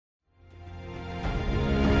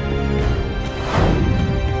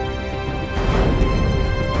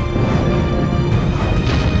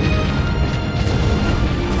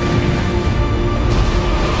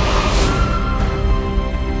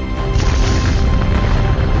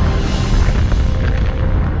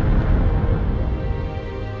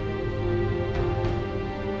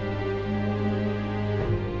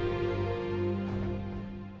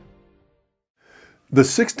The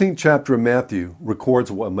 16th chapter of Matthew records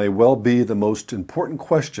what may well be the most important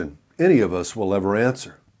question any of us will ever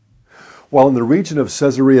answer. While in the region of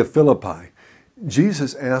Caesarea Philippi,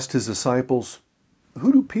 Jesus asked his disciples,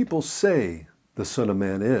 "Who do people say the Son of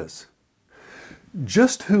Man is?"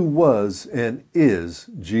 Just who was and is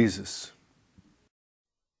Jesus?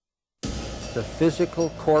 The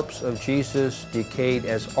physical corpse of Jesus decayed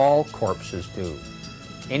as all corpses do.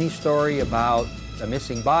 Any story about a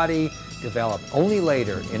missing body developed only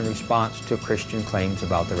later in response to Christian claims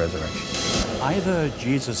about the resurrection. Either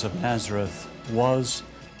Jesus of Nazareth was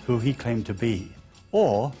who he claimed to be,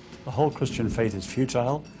 or the whole Christian faith is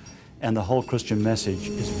futile and the whole Christian message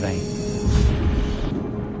is vain.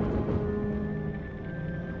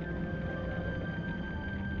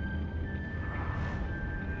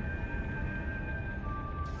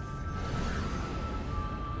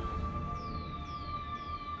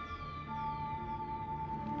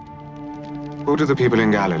 Who do the people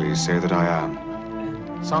in Galilee say that I am?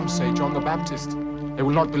 Some say John the Baptist. They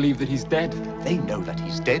will not believe that he's dead. They know that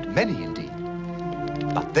he's dead, many indeed.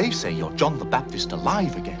 But they say you're John the Baptist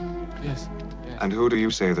alive again. Yes. And who do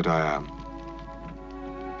you say that I am?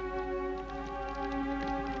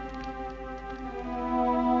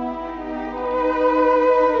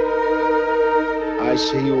 I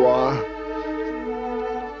see you are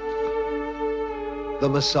the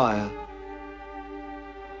Messiah,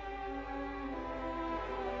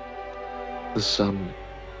 the Son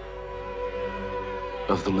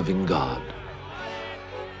of the living God.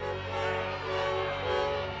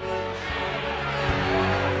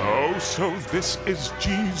 Oh, so this is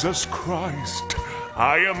Jesus Christ.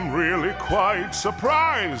 I am really quite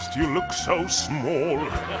surprised you look so small.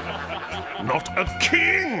 Not a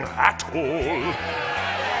king at all.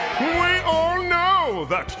 We all know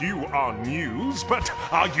that you are news, but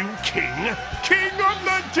are you king? King of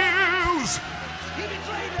the Jews! He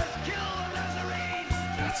betrayed us, kill the Nazarene!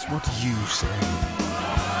 That's what you say.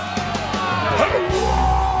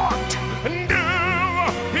 What do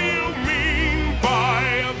you mean by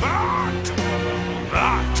that?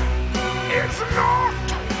 That is not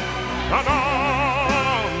an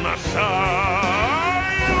Messiah.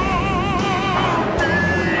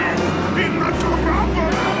 Be in the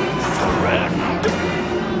trouble,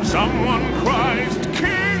 friend. Someone Christ,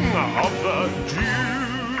 King of the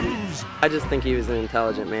Jews. I just think he was an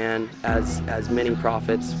intelligent man, as many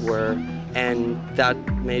prophets were, and that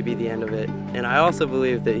may be the end of it. And I also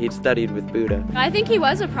believe that he'd studied with Buddha. I think he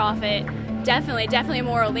was a prophet. Definitely a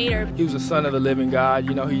moral leader. He was a son of the living God.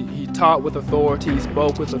 You know, he taught with authority, he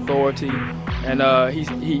spoke with authority, and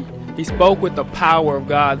he spoke with the power of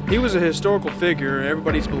God. He was a historical figure.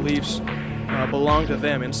 Everybody's beliefs belong to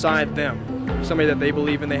them, inside them. Somebody that they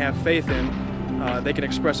believe and they have faith in. They can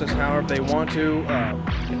express this however they want to.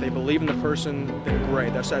 If they believe in the person, then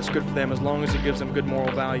great. That's good for them as long as it gives them good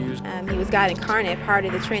moral values. He was God incarnate, part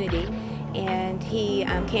of the Trinity, and he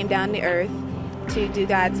came down to earth to do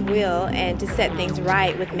God's will and to set things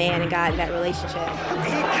right with man and God in that relationship.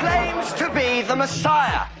 He claims to be the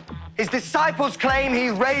Messiah. His disciples claim he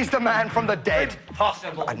raised a man from the dead.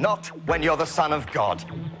 Impossible. And not when you're the Son of God.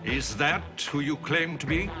 Is that who you claim to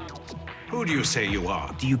be? Who do you say you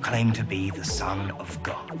are? Do you claim to be the Son of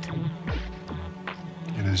God?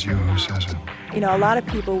 It is you who says it. You know, a lot of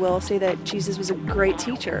people will say that Jesus was a great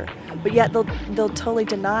teacher, but yet they'll totally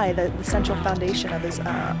deny the central foundation of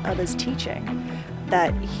his teaching,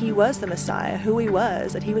 that he was the Messiah, who he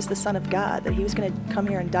was, that he was the Son of God, that he was going to come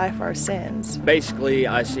here and die for our sins. Basically,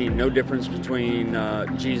 I see no difference between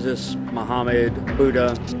Jesus, Muhammad,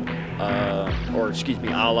 Buddha,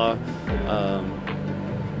 Allah,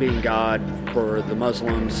 being God for the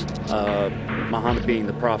Muslims, Muhammad being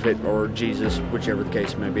the prophet, or Jesus, whichever the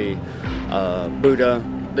case may be, Buddha.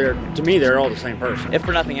 To me, they're all the same person. If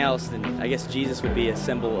for nothing else, then I guess Jesus would be a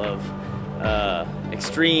symbol of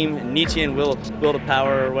extreme Nietzschean will to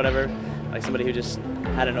power or whatever, like somebody who just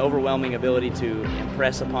had an overwhelming ability to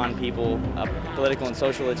impress upon people a political and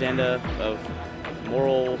social agenda of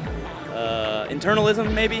moral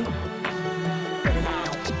internalism, maybe.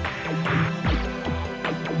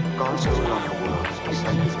 God so loved the world that he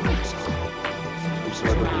sent his only Son.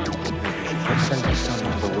 Whosoever believes in him should not send his Son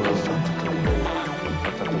into the world,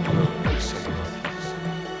 but that the world may be saved.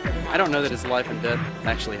 I don't know that his life and death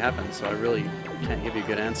actually happened, so I really can't give you a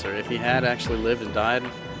good answer. If he had actually lived and died,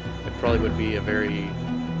 it probably would be a very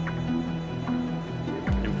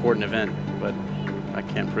important event, but I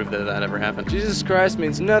can't prove that ever happened. Jesus Christ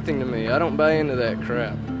means nothing to me. I don't buy into that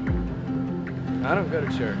crap. I don't go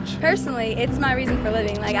to church. Personally, it's my reason for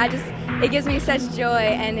living. Like, it gives me such joy,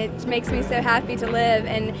 and it makes me so happy to live,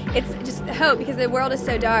 and it's just hope because the world is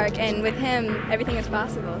so dark, and with him everything is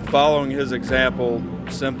possible. Following his example,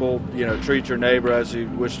 simple, treat your neighbor as you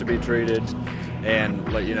wish to be treated,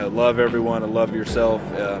 and love everyone and love yourself.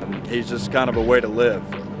 He's just kind of a way to live,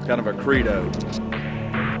 kind of a credo.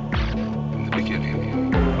 In the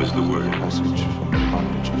beginning was the Word.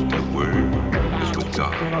 The Word was with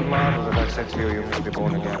God. Do not marvel that I said to you, you must be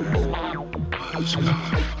born again. Was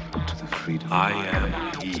God. To the freedom. I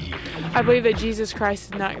am He. I believe that Jesus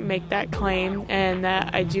Christ did not make that claim, and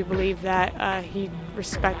that I do believe that he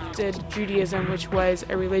respected Judaism, which was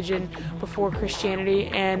a religion before Christianity,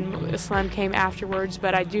 and Islam came afterwards.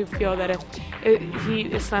 But I do feel that if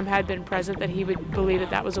Islam had been present, that he would believe that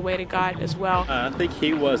that was a way to God as well. I think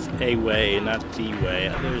he was a way, not the way.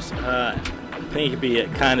 I think it could be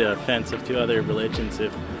kind of offensive to other religions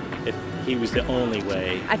if he was the only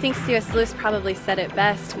way. I think C.S. Lewis probably said it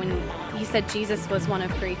best when he said Jesus was one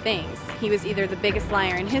of three things. He was either the biggest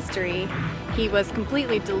liar in history, he was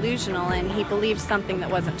completely delusional and he believed something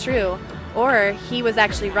that wasn't true, or he was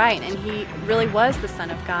actually right and he really was the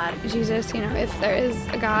Son of God. Jesus, if there is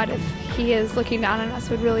a God, if he is looking down on us,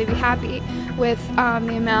 would really be happy with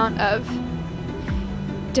the amount of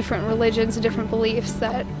different religions and different beliefs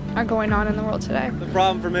that are going on in the world today. The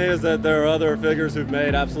problem for me is that there are other figures who've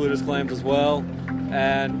made absolutist claims as well,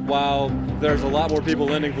 and while there's a lot more people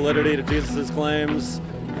lending validity to Jesus' claims,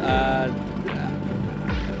 I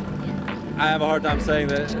have a hard time saying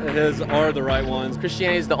that his are the right ones.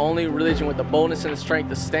 Christianity is the only religion with the boldness and the strength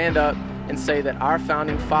to stand up and say that our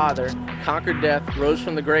founding father conquered death, rose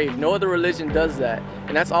from the grave. No other religion does that,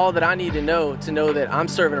 and that's all that I need to know that I'm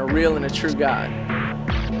serving a real and a true God.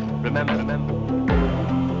 Remember,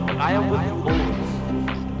 I am with you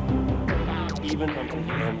always, even until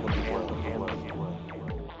the end of the world.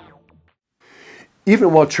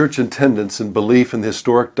 Even while church attendance and belief in the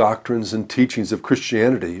historic doctrines and teachings of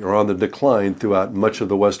Christianity are on the decline throughout much of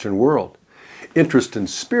the Western world, interest in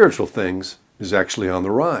spiritual things is actually on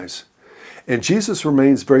the rise. And Jesus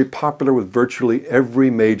remains very popular with virtually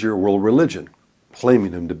every major world religion,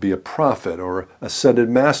 claiming him to be a prophet or ascended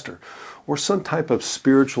master or some type of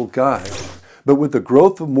spiritual guide. But with the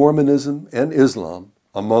growth of Mormonism and Islam,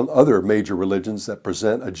 among other major religions that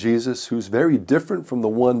present a Jesus who's very different from the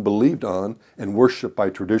one believed on and worshipped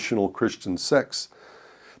by traditional Christian sects,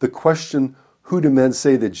 the question, who do men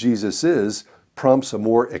say that Jesus is, prompts a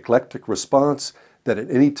more eclectic response than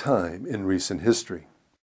at any time in recent history.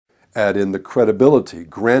 Add in the credibility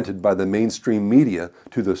granted by the mainstream media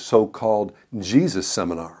to the so-called Jesus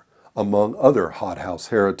seminar, among other hothouse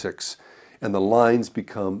heretics, and the lines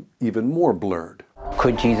become even more blurred.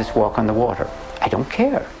 Could Jesus walk on the water? I don't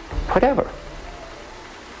care. Whatever.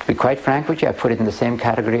 To be quite frank with you, I put it in the same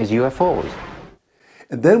category as UFOs.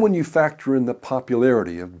 And then when you factor in the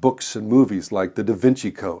popularity of books and movies like The Da Vinci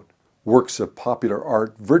Code, works of popular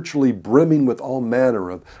art virtually brimming with all manner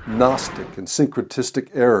of Gnostic and syncretistic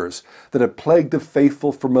errors that have plagued the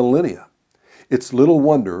faithful for millennia, it's little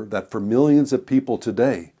wonder that for millions of people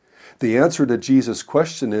today, the answer to Jesus'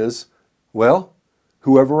 question is, well,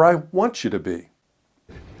 whoever I want you to be.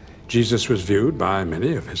 Jesus was viewed by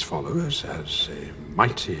many of his followers as a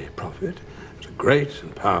mighty prophet, as a great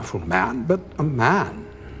and powerful man, but a man,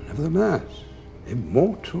 nevertheless, a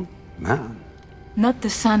mortal man. Not the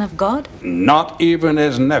Son of God? Not even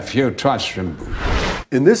his nephew Tristram.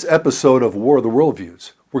 In this episode of War of the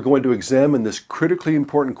Worldviews, we're going to examine this critically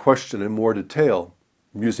important question in more detail,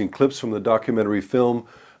 using clips from the documentary film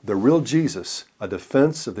The Real Jesus, a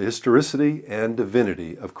defense of the historicity and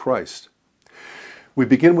divinity of Christ. We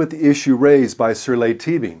begin with the issue raised by Sir Leigh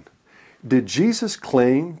Teabing. Did Jesus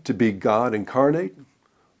claim to be God incarnate,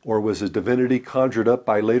 or was his divinity conjured up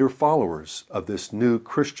by later followers of this new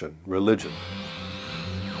Christian religion?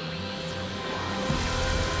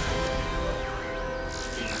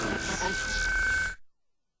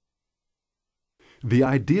 The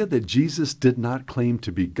idea that Jesus did not claim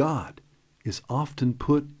to be God is often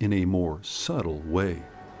put in a more subtle way.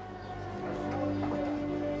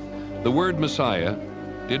 The word Messiah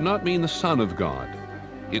did not mean the Son of God.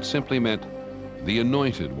 It simply meant the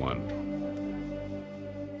Anointed One.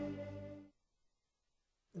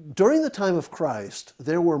 During the time of Christ,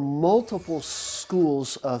 there were multiple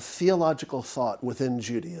schools of theological thought within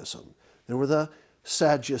Judaism. There were the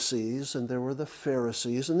Sadducees, and there were the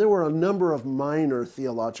Pharisees, and there were a number of minor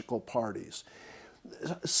theological parties.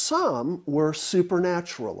 Some were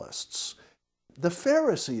supernaturalists. The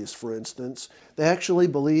Pharisees, for instance, they actually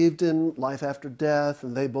believed in life after death,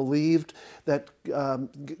 and they believed that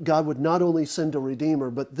God would not only send a Redeemer,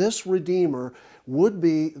 but this Redeemer would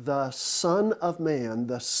be the Son of Man,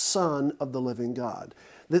 the Son of the living God.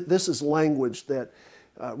 This is language that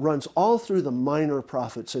runs all through the minor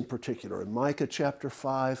prophets in particular, in Micah chapter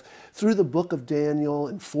 5, through the book of Daniel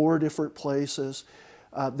in 4 different places.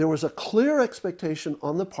 There was a clear expectation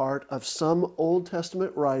on the part of some Old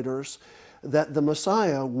Testament writers that the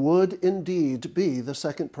Messiah would indeed be the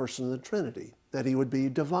second person of the Trinity, that he would be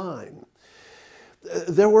divine.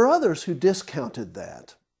 There were others who discounted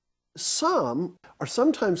that. Some are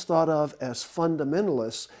sometimes thought of as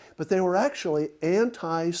fundamentalists, but they were actually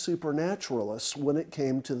anti-supernaturalists when it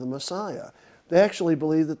came to the Messiah. They actually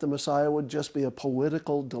believed that the Messiah would just be a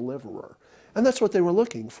political deliverer, and that's what they were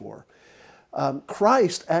looking for.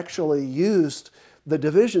 Christ actually used the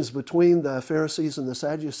divisions between the Pharisees and the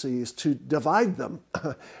Sadducees to divide them,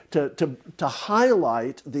 to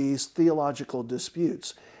highlight these theological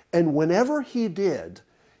disputes. And whenever he did,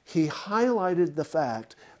 he highlighted the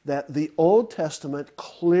fact that the Old Testament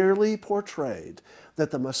clearly portrayed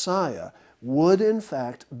that the Messiah would in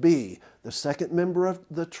fact be the second member of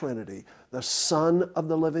the Trinity, the Son of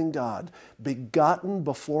the living God, begotten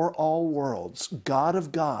before all worlds, God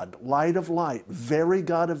of God, light of light, very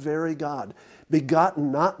God of very God,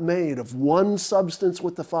 begotten, not made, of one substance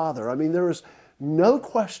with the Father. I mean, there is no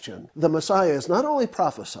question the Messiah is not only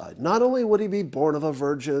prophesied, not only would he be born of a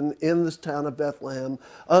virgin in this town of Bethlehem,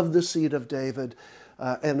 of the seed of David,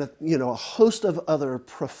 and a host of other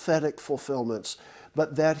prophetic fulfillments,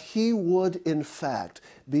 but that he would in fact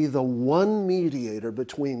be the one mediator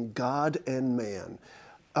between God and man,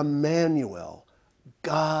 Emmanuel,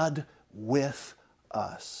 God with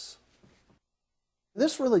us.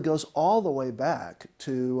 This really goes all the way back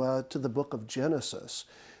to the book of Genesis,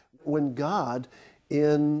 when God,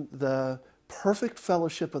 in the perfect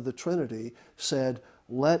fellowship of the Trinity, said,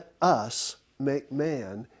 "Let us make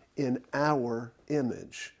man in our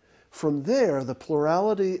image." From there, the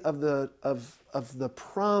plurality of the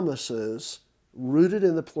promises, rooted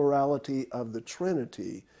in the plurality of the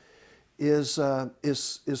Trinity, is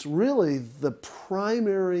really the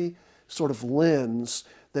primary sort of lens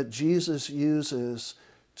that Jesus uses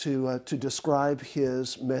to describe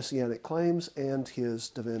his messianic claims and his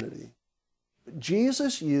divinity.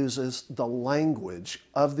 Jesus uses the language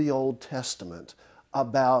of the Old Testament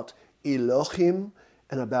about Elohim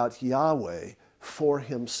and about Yahweh for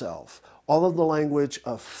himself. All of the language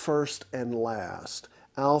of first and last,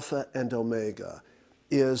 Alpha and Omega,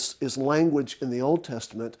 is language in the Old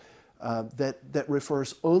Testament that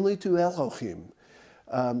refers only to Elohim.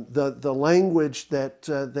 The language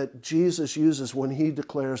that Jesus uses when he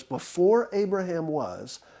declares, "Before Abraham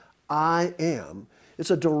was, I am,"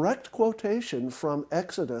 it's a direct quotation from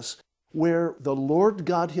Exodus, where the Lord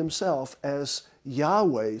God himself, as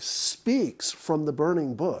Yahweh, speaks from the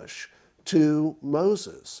burning bush to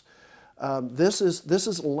Moses. This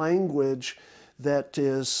is language that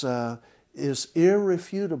is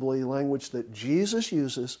irrefutably language that Jesus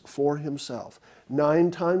uses for himself.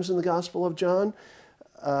 9 times in the Gospel of John,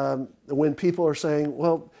 when people are saying,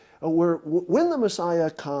 well, when the Messiah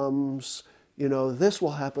comes, this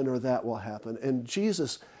will happen or that will happen. And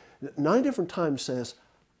Jesus, 9 different times says,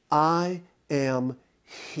 "I am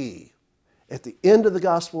He." At the end of the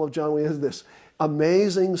Gospel of John, we have this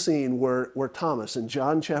amazing scene where Thomas, in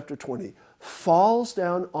John chapter 20, falls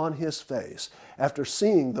down on his face after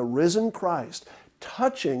seeing the risen Christ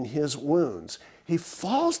touching his wounds. He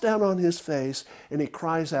falls down on his face and he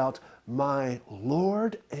cries out, "My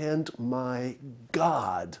Lord and my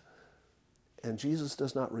God." And Jesus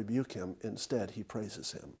does not rebuke him. Instead, he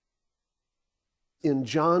praises him. In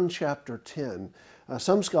John chapter 10,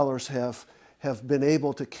 some scholars have been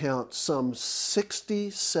able to count some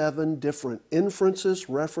 67 different inferences,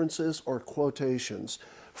 references, or quotations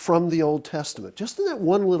from the Old Testament, just in that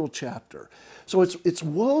one little chapter. So it's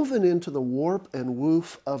woven into the warp and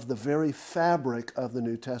woof of the very fabric of the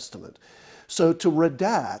New Testament. So to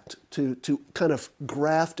redact, to kind of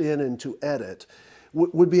graft in and to edit,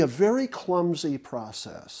 would be a very clumsy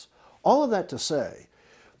process. All of that to say,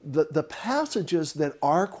 the passages that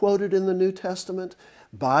are quoted in the New Testament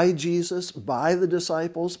by Jesus, by the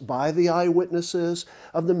disciples, by the eyewitnesses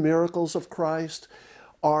of the miracles of Christ,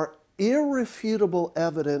 are irrefutable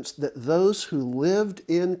evidence that those who lived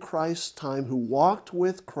in Christ's time, who walked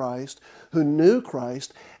with Christ, who knew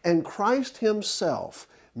Christ, and Christ himself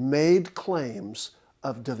made claims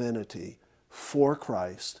of divinity for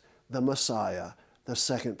Christ, the Messiah, the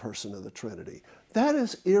second person of the Trinity. That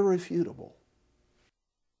is irrefutable.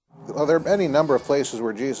 Well, there are any number of places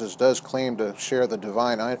where Jesus does claim to share the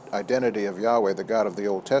divine identity of Yahweh, the God of the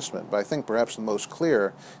Old Testament, but I think perhaps the most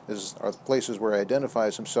clear are the places where he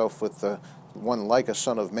identifies himself with the one like a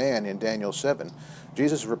son of man in Daniel 7.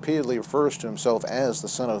 Jesus repeatedly refers to himself as the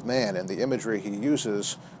Son of Man, and the imagery he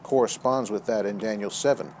uses corresponds with that in Daniel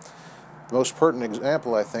 7. The most pertinent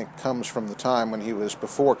example, I think, comes from the time when he was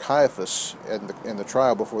before Caiaphas in the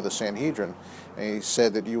trial before the Sanhedrin. And he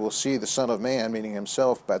said that you will see the Son of Man, meaning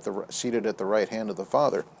himself, seated at the right hand of the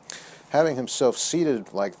Father. Having himself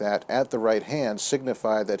seated like that at the right hand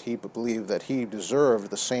signified that he believed that he deserved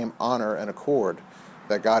the same honor and accord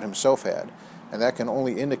that God himself had. And that can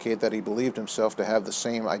only indicate that he believed himself to have the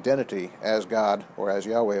same identity as God or as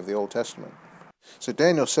Yahweh of the Old Testament. So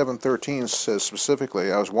Daniel 7:13 says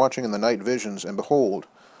specifically, I was watching in the night visions, and behold,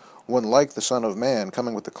 one like the Son of Man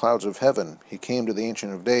coming with the clouds of heaven. He came to the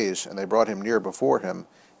Ancient of Days, and they brought him near before him,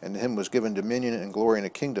 and to him was given dominion and glory and a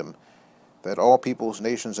kingdom, that all peoples,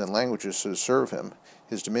 nations, and languages should serve him.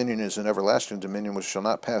 His dominion is an everlasting dominion which shall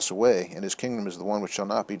not pass away, and his kingdom is the one which shall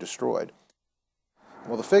not be destroyed.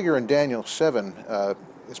 Well, the figure in Daniel 7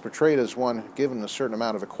 is portrayed as one given a certain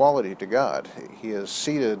amount of equality to God. He is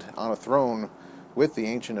seated on a throne with the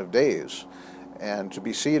Ancient of Days, and to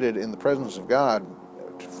be seated in the presence of God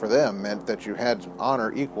for them meant that you had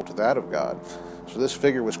honor equal to that of God. So this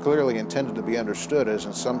figure was clearly intended to be understood as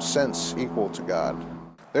in some sense equal to God.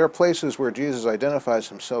 There are places where Jesus identifies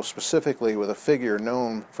himself specifically with a figure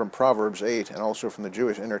known from Proverbs 8 and also from the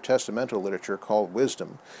Jewish intertestamental literature called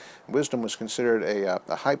wisdom. Wisdom was considered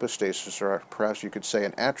a hypostasis, or perhaps you could say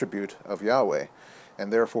an attribute of Yahweh,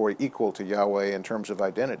 and therefore equal to Yahweh in terms of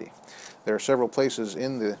identity. There are several places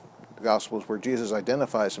in the Gospels where Jesus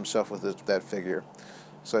identifies himself with that figure,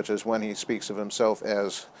 such as when he speaks of himself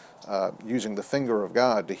as using the finger of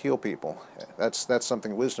God to heal people. That's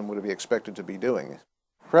something wisdom would be expected to be doing.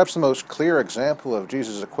 Perhaps the most clear example of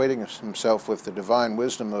Jesus equating himself with the divine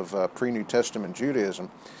wisdom of pre-New Testament Judaism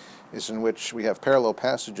is in which we have parallel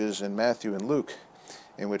passages in Matthew and Luke,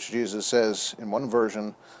 in which Jesus says, in one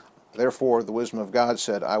version, therefore the wisdom of God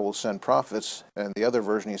said, I will send prophets, and in the other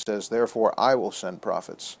version he says, therefore I will send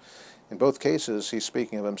prophets. In both cases, he's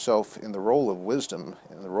speaking of himself in the role of wisdom,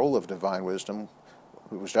 in the role of divine wisdom,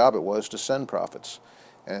 whose job it was to send prophets.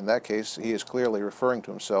 And in that case, he is clearly referring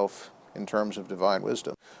to himself in terms of divine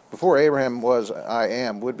wisdom. Before Abraham was I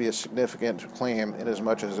am would be a significant claim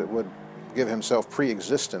inasmuch as it would give himself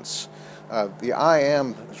pre-existence. The I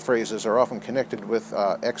am phrases are often connected with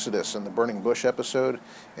Exodus and the burning bush episode,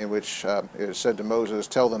 in which it is said to Moses,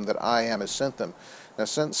 tell them that I am has sent them. Now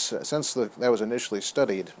since that was initially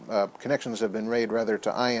studied, connections have been made rather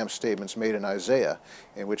to I am statements made in Isaiah,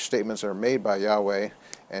 in which statements are made by Yahweh,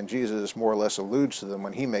 and Jesus more or less alludes to them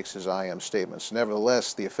when he makes his I am statements.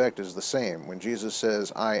 Nevertheless, the effect is the same. When Jesus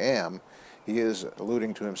says I am, he is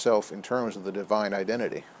alluding to himself in terms of the divine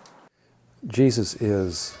identity. Jesus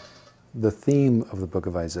is the theme of the book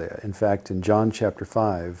of Isaiah. In fact, in John chapter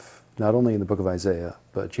 5, not only in the book of Isaiah,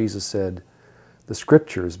 but Jesus said, the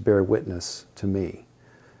scriptures bear witness to me,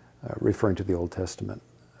 referring to the Old Testament.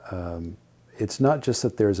 It's not just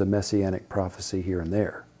that there's a messianic prophecy here and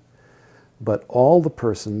there, but all the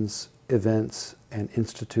persons, events, and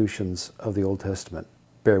institutions of the Old Testament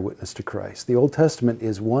bear witness to Christ. The Old Testament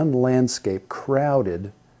is one landscape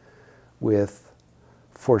crowded with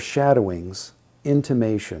foreshadowings,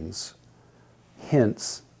 intimations,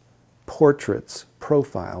 hints, portraits,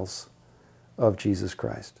 profiles of Jesus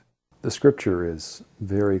Christ. The scripture is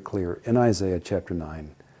very clear. In Isaiah chapter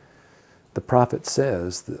 9, the prophet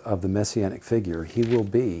says of the messianic figure, he will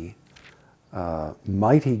be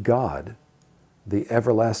mighty God, the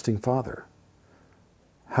everlasting Father.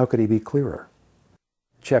 How could he be clearer?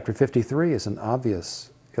 Chapter 53 is an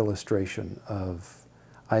obvious illustration of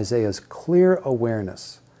Isaiah's clear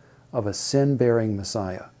awareness of a sin-bearing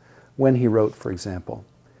Messiah when he wrote, for example,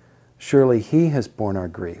 surely he has borne our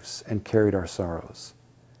griefs and carried our sorrows.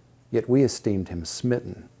 Yet we esteemed him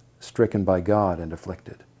smitten, stricken by God and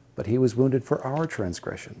afflicted. But he was wounded for our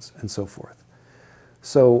transgressions, and so forth.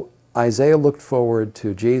 So Isaiah looked forward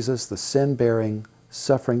to Jesus, the sin-bearing,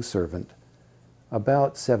 suffering servant,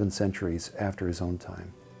 about 7 centuries after his own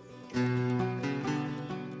time.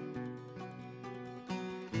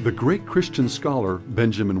 The great Christian scholar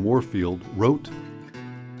Benjamin Warfield wrote,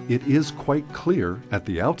 "It is quite clear at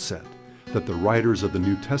the outset that the writers of the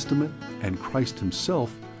New Testament and Christ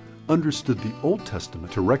himself understood the Old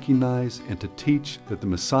Testament to recognize and to teach that the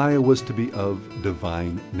Messiah was to be of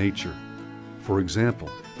divine nature. For example,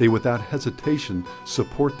 they without hesitation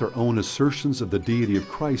support their own assertions of the deity of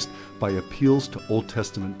Christ by appeals to Old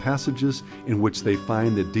Testament passages in which they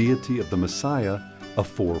find the deity of the Messiah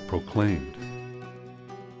afore-proclaimed.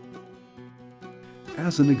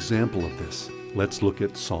 As an example of this, let's look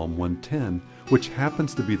at Psalm 110, which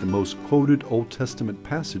happens to be the most quoted Old Testament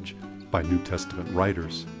passage by New Testament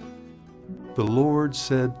writers. The Lord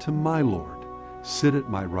said to my Lord, "Sit at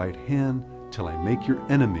my right hand till I make your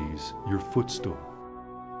enemies your footstool."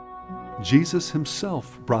 Jesus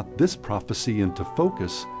himself brought this prophecy into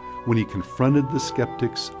focus when he confronted the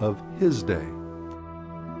skeptics of his day.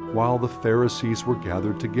 While the Pharisees were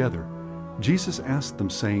gathered together, Jesus asked them,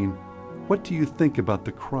 saying, "What do you think about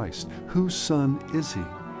the Christ? Whose son is he?"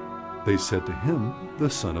 They said to him, "The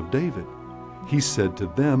son of David." He said to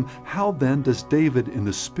them, "How then does David in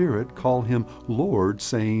the Spirit call him Lord,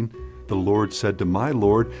 saying, 'The Lord said to my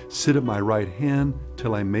Lord, sit at my right hand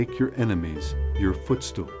till I make your enemies your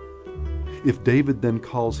footstool'? If David then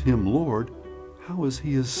calls him Lord, how is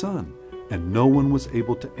he his son?" And no one was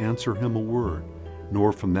able to answer him a word,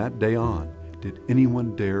 nor from that day on did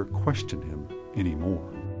anyone dare question him anymore.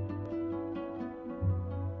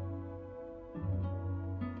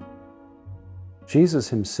 Jesus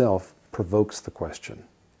himself provokes the question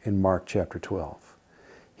in Mark chapter 12.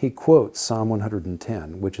 He quotes Psalm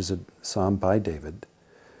 110, which is a psalm by David,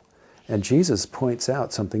 and Jesus points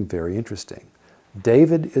out something very interesting.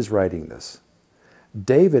 David is writing this.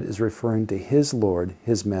 David is referring to his Lord,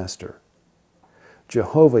 his Master.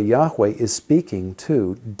 Jehovah Yahweh is speaking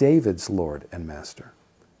to David's Lord and Master.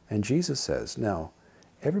 And Jesus says, now,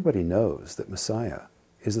 everybody knows that Messiah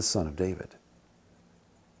is the son of David.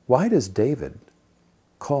 Why does David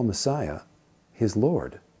call Messiah his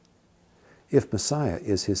Lord if Messiah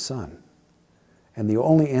is his son? And the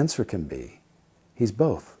only answer can be, he's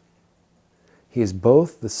both. He is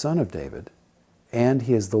both the son of David and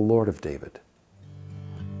he is the Lord of David.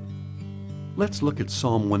 Let's look at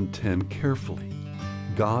Psalm 110 carefully.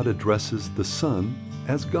 God addresses the Son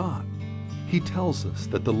as God. He tells us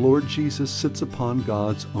that the Lord Jesus sits upon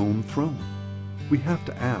God's own throne. We have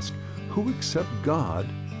to ask, who except God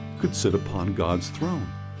could sit upon God's throne?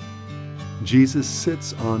 Jesus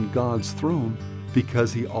sits on God's throne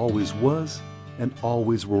because he always was and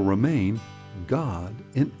always will remain God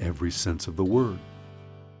in every sense of the word.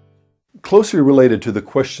 Closely related to the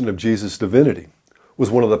question of Jesus' divinity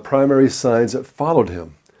was one of the primary signs that followed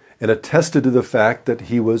him and attested to the fact that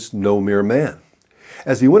he was no mere man.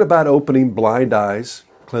 As he went about opening blind eyes,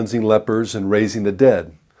 cleansing lepers, and raising the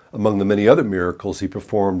dead, among the many other miracles he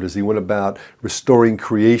performed as he went about restoring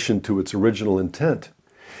creation to its original intent,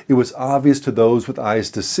 it was obvious to those with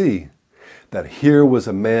eyes to see that here was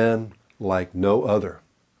a man like no other.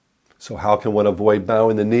 So how can one avoid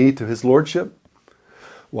bowing the knee to his lordship?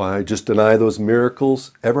 Why, just deny those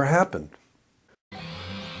miracles ever happened.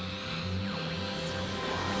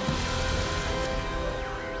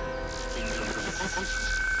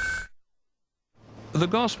 The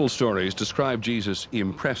Gospel stories describe Jesus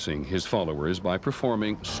impressing his followers by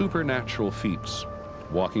performing supernatural feats,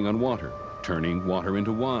 walking on water, turning water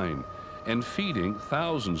into wine, and feeding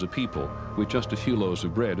thousands of people with just a few loaves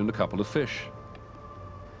of bread and a couple of fish.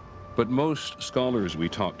 But most scholars we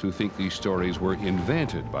talk to think these stories were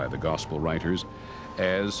invented by the Gospel writers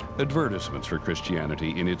as advertisements for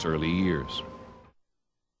Christianity in its early years.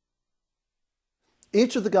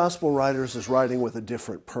 Each of the Gospel writers is writing with a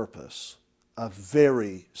different purpose, a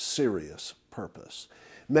very serious purpose.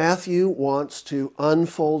 Matthew wants to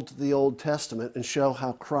unfold the Old Testament and show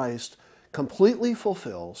how Christ completely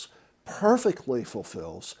fulfills, perfectly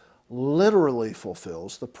fulfills, literally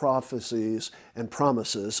fulfills the prophecies and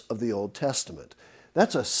promises of the Old Testament.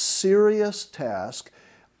 That's a serious task.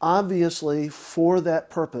 Obviously, for that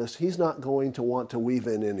purpose, he's not going to want to weave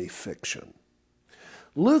in any fiction.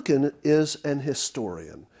 Luke is an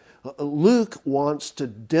historian. Luke wants to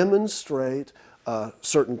demonstrate a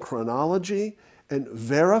certain chronology and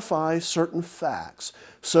verify certain facts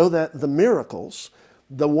so that the miracles,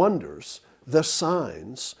 the wonders, the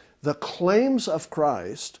signs, the claims of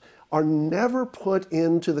Christ are never put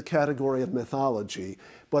into the category of mythology,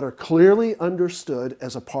 but are clearly understood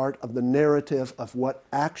as a part of the narrative of what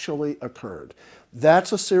actually occurred.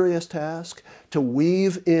 That's a serious task. To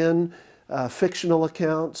weave in fictional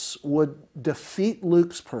accounts would defeat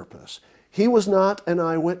Luke's purpose. He was not an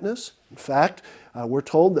eyewitness. In fact, we're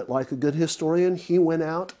told that like a good historian, he went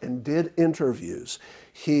out and did interviews.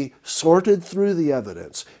 He sorted through the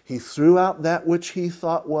evidence. He threw out that which he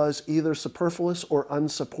thought was either superfluous or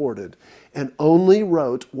unsupported, and only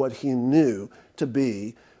wrote what he knew to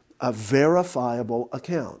be a verifiable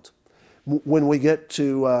account. When we get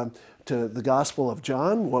to the Gospel of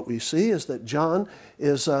John, what we see is that John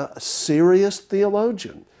is a serious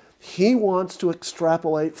theologian. He wants to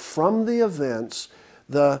extrapolate from the events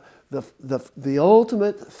the the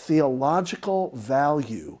ultimate theological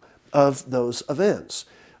value of those events.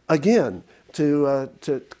 Again, to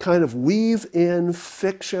kind of weave in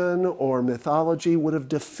fiction or mythology would have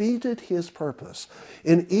defeated his purpose.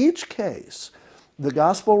 In each case, the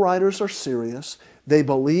gospel writers are serious. They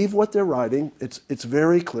believe what they're writing. It's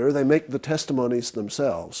very clear. They make the testimonies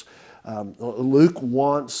themselves. Luke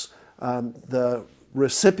wants the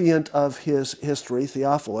recipient of his history,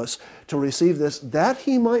 Theophilus, to receive this that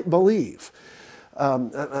he might believe.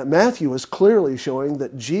 Matthew is clearly showing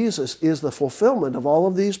that Jesus is the fulfillment of all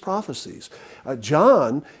of these prophecies.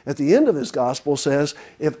 John, at the end of his gospel, says,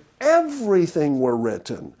 if everything were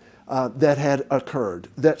written that had occurred,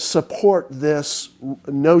 that support this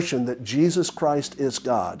notion that Jesus Christ is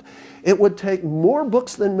God, it would take more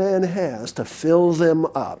books than man has to fill them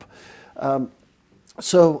up.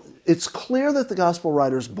 So it's clear that the gospel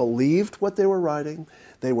writers believed what they were writing,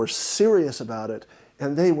 they were serious about it,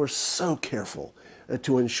 and they were so careful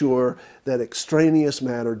to ensure that extraneous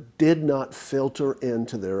matter did not filter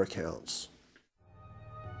into their accounts.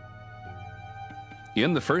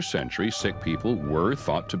 In the first century, sick people were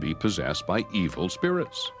thought to be possessed by evil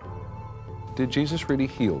spirits. Did Jesus really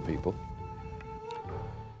heal people?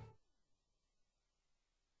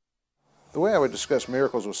 The way I would discuss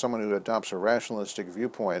miracles with someone who adopts a rationalistic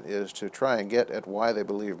viewpoint is to try and get at why they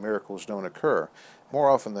believe miracles don't occur. More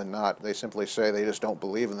often than not, they simply say they just don't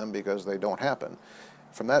believe in them because they don't happen.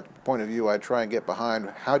 From that point of view, I try and get behind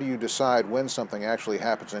how do you decide when something actually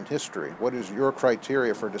happens in history? What is your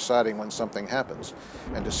criteria for deciding when something happens?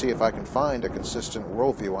 And to see if I can find a consistent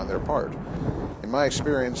worldview on their part. In my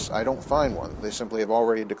experience, I don't find one. They simply have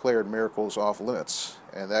already declared miracles off limits.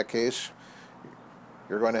 In that case,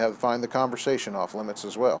 you're going to have to find the conversation off limits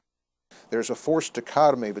as well. There's a forced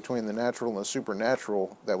dichotomy between the natural and the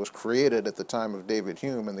supernatural that was created at the time of David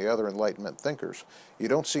Hume and the other Enlightenment thinkers. You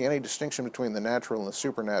don't see any distinction between the natural and the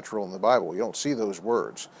supernatural in the Bible. You don't see those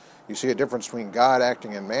words. You see a difference between God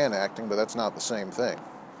acting and man acting, but that's not the same thing.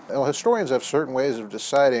 Well, historians have certain ways of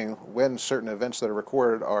deciding when certain events that are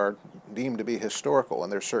recorded are deemed to be historical,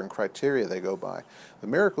 and there's certain criteria they go by. The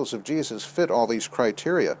miracles of Jesus fit all these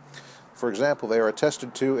criteria. For example, they are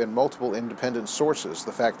attested to in multiple independent sources.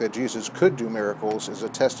 The fact that Jesus could do miracles is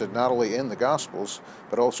attested not only in the Gospels,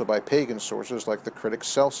 but also by pagan sources like the critic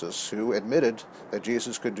Celsus, who admitted that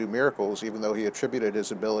Jesus could do miracles even though he attributed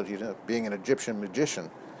his ability to being an Egyptian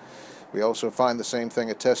magician. We also find the same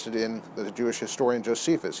thing attested in the Jewish historian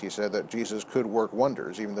Josephus. He said that Jesus could work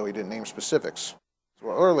wonders, even though he didn't name specifics.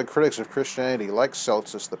 Well, early critics of Christianity, like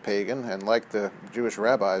Celsus the pagan and like the Jewish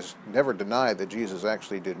rabbis, never denied that Jesus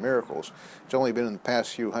actually did miracles. It's only been in the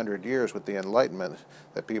past few hundred years with the Enlightenment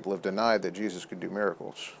that people have denied that Jesus could do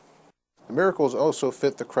miracles. The miracles also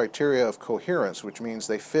fit the criteria of coherence, which means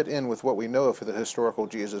they fit in with what we know of the historical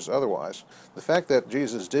Jesus otherwise. The fact that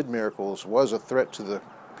Jesus did miracles was a threat to the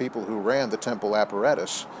people who ran the temple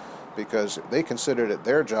apparatus, because they considered it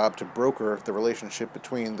their job to broker the relationship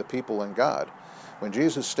between the people and God. When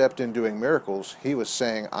Jesus stepped in doing miracles, he was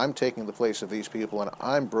saying, I'm taking the place of these people and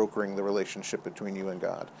I'm brokering the relationship between you and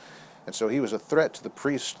God. And so he was a threat to the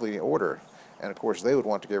priestly order, and of course they would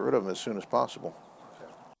want to get rid of him as soon as possible.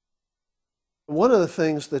 One of the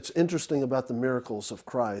things that's interesting about the miracles of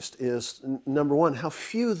Christ is, number one, how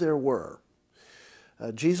few there were.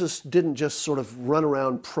 Jesus didn't just sort of run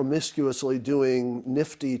around promiscuously doing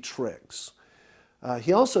nifty tricks.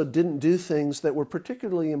 He also didn't do things that were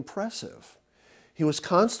particularly impressive. He was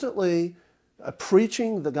constantly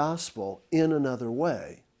preaching the gospel in another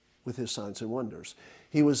way with his signs and wonders.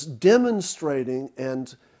 He was demonstrating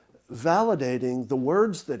and validating the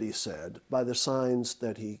words that he said by the signs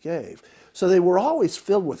that he gave. So they were always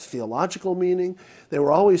filled with theological meaning. They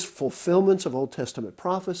were always fulfillments of Old Testament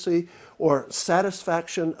prophecy or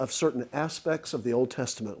satisfaction of certain aspects of the Old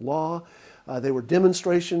Testament law. They were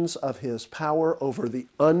demonstrations of his power over the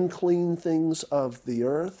unclean things of the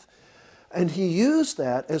earth. And he used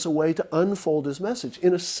that as a way to unfold his message.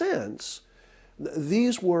 In a sense,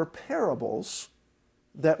 these were parables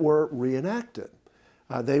that were reenacted.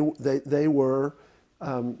 They were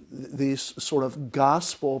these sort of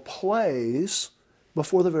gospel plays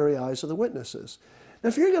before the very eyes of the witnesses. Now,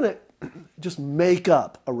 if you're going to just make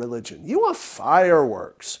up a religion, you want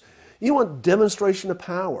fireworks, you want demonstration of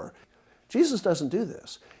power. Jesus doesn't do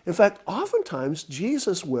this. In fact, oftentimes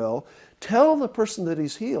Jesus will tell the person that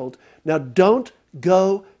he's healed, now don't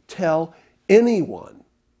go tell anyone.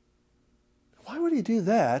 Why would he do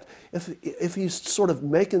that if he's sort of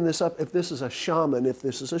making this up, if this is a shaman, if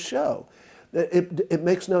this is a show? It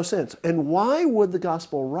makes no sense. And why would the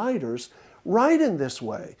gospel writers write in this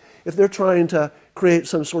way if they're trying to create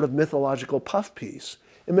some sort of mythological puff piece?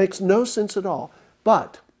 It makes no sense at all.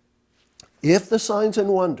 But if the signs and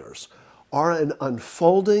wonders are an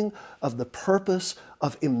unfolding of the purpose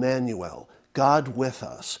of Emmanuel, God with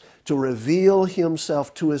us, to reveal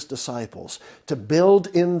himself to his disciples, to build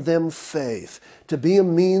in them faith, to be a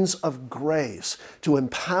means of grace, to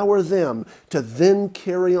empower them to then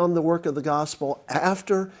carry on the work of the gospel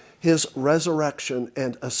after his resurrection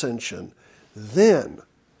and ascension, then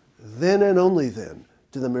and only then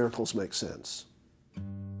do the miracles make sense.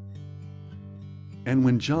 And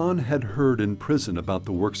when John had heard in prison about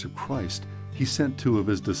the works of Christ, he sent 2 of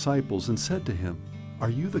his disciples and said to him,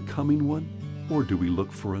 "Are you the coming one, or do we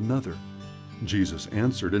look for another?" Jesus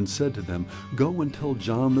answered and said to them, "Go and tell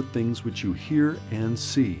John the things which you hear and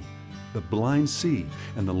see. The blind see,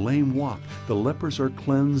 and the lame walk, the lepers are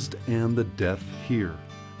cleansed, and the deaf hear.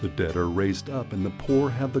 The dead are raised up, and the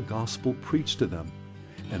poor have the gospel preached to them.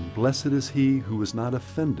 And blessed is he who is not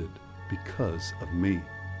offended because of me."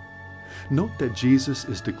 Note that Jesus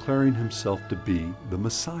is declaring himself to be the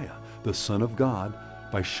Messiah, the Son of God,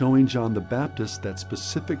 by showing John the Baptist that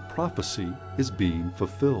specific prophecy is being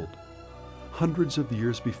fulfilled. Hundreds of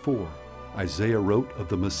years before, Isaiah wrote of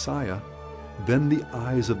the Messiah, "Then the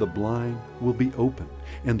eyes of the blind will be opened,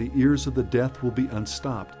 and the ears of the deaf will be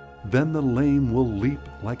unstopped. Then the lame will leap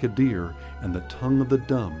like a deer, and the tongue of the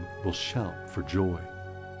dumb will shout for joy."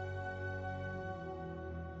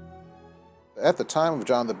 At the time of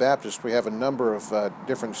John the Baptist, we have a number of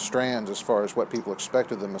different strands as far as what people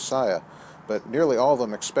expected the Messiah, but nearly all of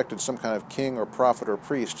them expected some kind of king or prophet or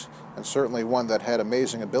priest, and certainly one that had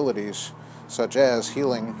amazing abilities, such as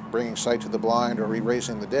healing, bringing sight to the blind, or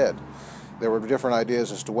raising the dead. There were different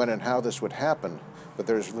ideas as to when and how this would happen, but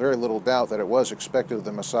there's very little doubt that it was expected of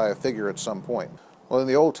the Messiah figure at some point. Well, in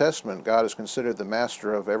the Old Testament, God is considered the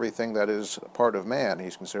master of everything that is a part of man.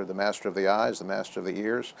 He's considered the master of the eyes, the master of the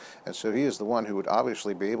ears, and so he is the one who would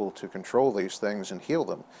obviously be able to control these things and heal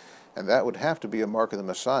them. And that would have to be a mark of the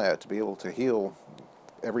Messiah, to be able to heal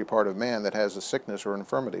every part of man that has a sickness or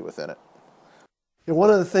infirmity within it. And one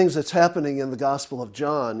of the things that's happening in the Gospel of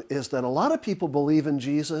John is that a lot of people believe in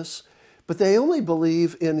Jesus, but they only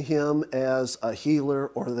believe in him as a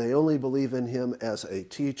healer, or they only believe in him as a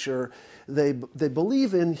teacher. They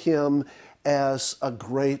believe in him as a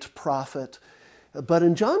great prophet. But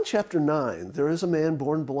in John chapter 9, there is a man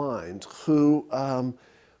born blind who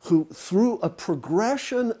through a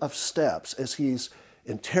progression of steps, as he's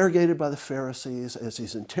interrogated by the Pharisees, as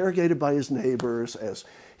he's interrogated by his neighbors, as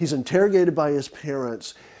he's interrogated by his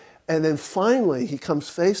parents, and then finally he comes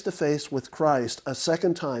face to face with Christ a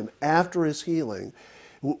second time after his healing,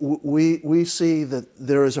 we see that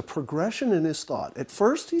there is a progression in his thought. At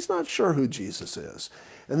first, he's not sure who Jesus is.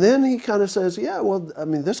 And then he kind of says, yeah, well, I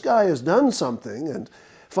mean, this guy has done something. And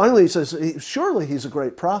finally he says, surely he's a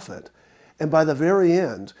great prophet. And by the very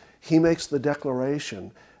end, he makes the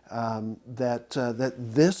declaration that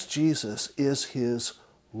this Jesus is his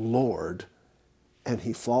Lord, and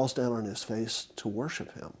he falls down on his face to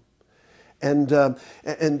worship him. And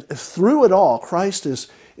through it all, Christ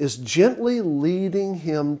is gently leading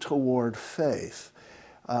him toward faith.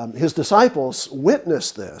 His disciples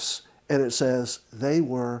witnessed this, and it says they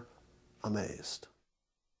were amazed.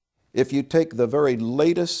 If you take the very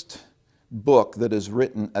latest book that is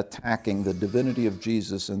written attacking the divinity of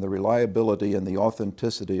Jesus and the reliability and the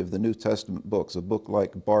authenticity of the New Testament books, a book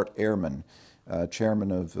like Bart Ehrman,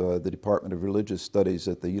 chairman of the Department of Religious Studies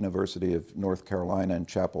at the University of North Carolina in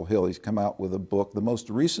Chapel Hill. He's come out with a book, the most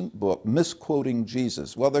recent book, Misquoting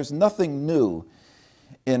Jesus. Well, there's nothing new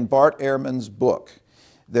in Bart Ehrman's book.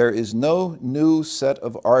 There is no new set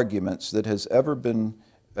of arguments that has ever been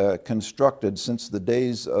constructed since the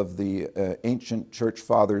days of the ancient church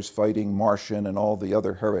fathers fighting Marcion and all the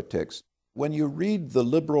other heretics. When you read the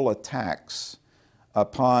liberal attacks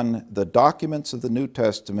upon the documents of the New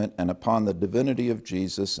Testament and upon the divinity of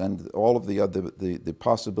Jesus and all of the other, the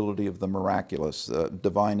possibility of the miraculous,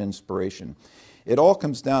 divine inspiration, it all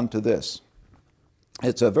comes down to this.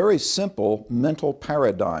 It's a very simple mental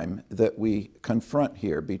paradigm that we confront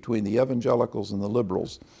here between the evangelicals and the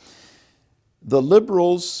liberals. The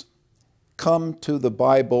liberals come to the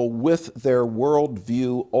Bible with their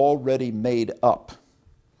worldview already made up,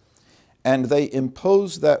 and they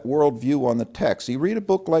impose that worldview on the text. You read a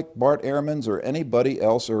book like Bart Ehrman's or anybody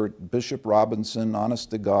else, or Bishop Robinson,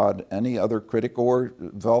 honest to God, any other critic, or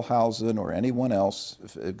Wellhausen or anyone else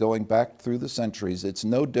going back through the centuries, it's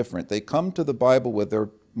no different. They come to the Bible with their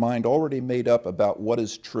mind already made up about what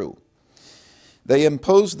is true. They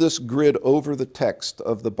impose this grid over the text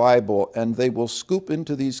of the Bible, and they will scoop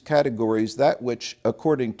into these categories that which,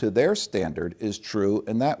 according to their standard, is true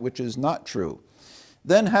and that which is not true.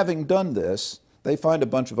 Then, having done this, They find a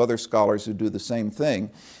bunch of other scholars who do the same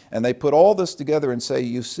thing, and they put all this together and say,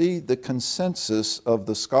 you see, the consensus of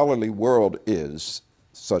the scholarly world is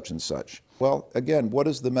such and such. Well, again, what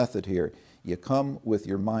is the method here? You come with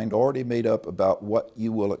your mind already made up about what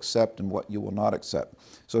you will accept and what you will not accept.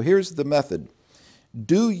 So here's the method.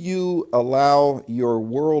 Do you allow your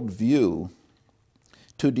worldview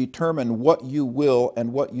to determine what you will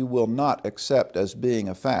and what you will not accept as being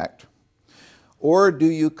a fact? Or do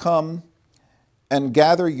you come and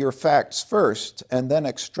gather your facts first and then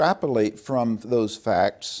extrapolate from those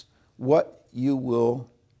facts what you will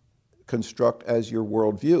construct as your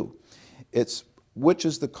worldview? It's which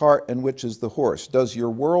is the cart and which is the horse. Does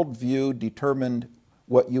your worldview determine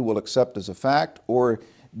what you will accept as a fact, or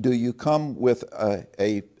do you come with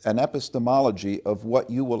an epistemology of what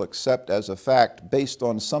you will accept as a fact based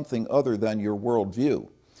on something other than your worldview?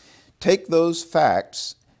 Take those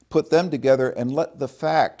facts, put them together, and let the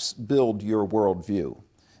facts build your worldview.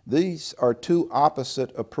 These are two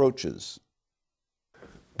opposite approaches.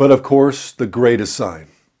 But of course, the greatest sign,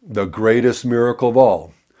 the greatest miracle of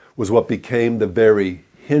all, was what became the very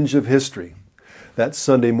hinge of history. That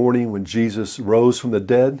Sunday morning when Jesus rose from the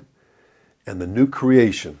dead and the new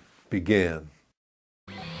creation began.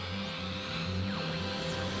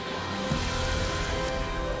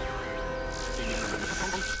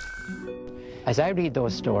 As I read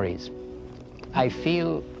those stories, I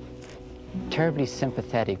feel terribly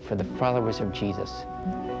sympathetic for the followers of Jesus,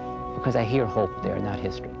 because I hear hope there, not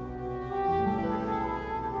history.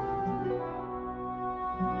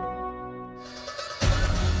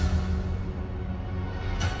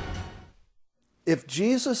 If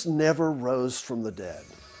Jesus never rose from the dead,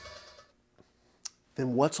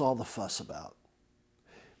 then what's all the fuss about?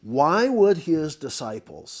 Why would his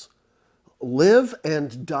disciples live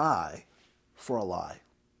and die for a lie?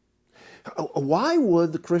 Why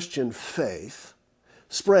would the Christian faith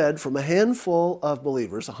spread from a handful of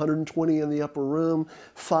believers, 120 in the upper room,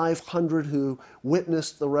 500 who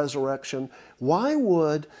witnessed the resurrection? Why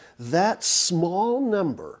would that small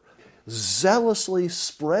number zealously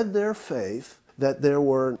spread their faith that there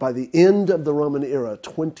were, by the end of the Roman era,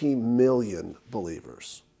 20 million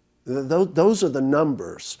believers? Those are the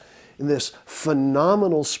numbers in this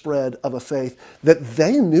phenomenal spread of a faith that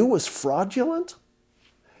they knew was fraudulent.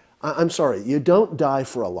 I'm sorry, you don't die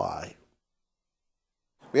for a lie.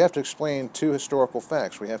 We have to explain two historical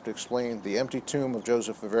facts. We have to explain the empty tomb of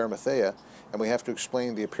Joseph of Arimathea, and we have to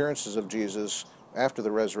explain the appearances of Jesus after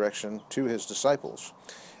the resurrection to his disciples.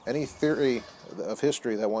 Any theory of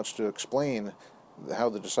history that wants to explain how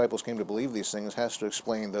the disciples came to believe these things has to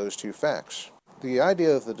explain those two facts. The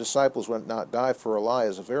idea that the disciples would not die for a lie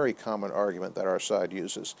is a very common argument that our side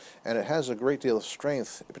uses, and it has a great deal of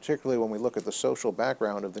strength, particularly when we look at the social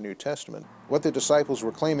background of the New Testament. What the disciples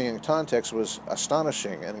were claiming in context was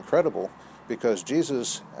astonishing and incredible, because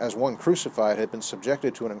Jesus, as one crucified, had been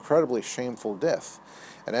subjected to an incredibly shameful death,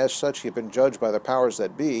 and as such he had been judged by the powers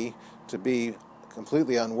that be to be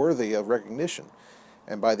completely unworthy of recognition.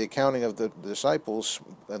 And by the accounting of the disciples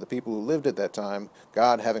and the people who lived at that time,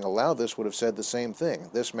 God, having allowed this, would have said the same thing.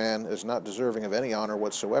 This man is not deserving of any honor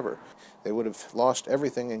whatsoever. They would have lost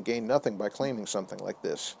everything and gained nothing by claiming something like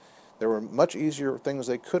this. There were much easier things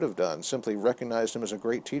they could have done, simply recognized him as a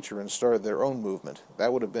great teacher and started their own movement.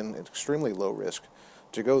 That would have been extremely low risk.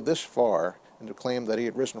 To go this far and to claim that he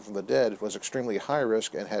had risen from the dead was extremely high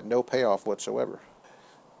risk and had no payoff whatsoever.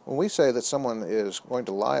 When we say that someone is going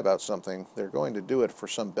to lie about something, they're going to do it for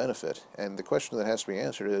some benefit. And the question that has to be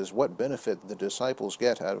answered is, what benefit did the disciples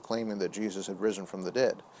get out of claiming that Jesus had risen from the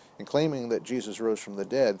dead? In claiming that Jesus rose from the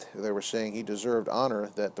dead, they were saying he deserved honor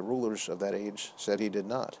that the rulers of that age said he did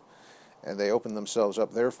not. And they opened themselves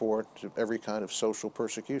up, therefore, to every kind of social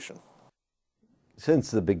persecution. Since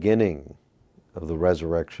the beginning of the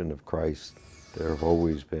resurrection of Christ, there have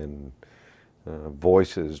always been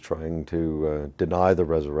voices trying to deny the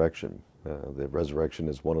resurrection. The resurrection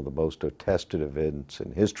is one of the most attested events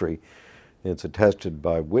in history. It's attested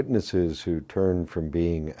by witnesses who turned from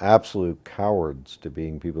being absolute cowards to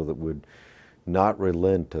being people that would not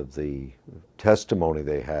relent of the testimony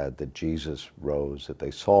they had that Jesus rose, that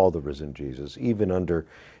they saw the risen Jesus, even under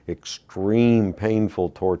extreme painful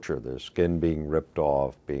torture, their skin being ripped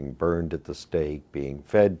off, being burned at the stake, being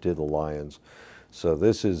fed to the lions. So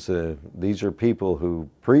these are people who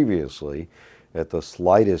previously, at the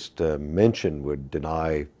slightest mention, would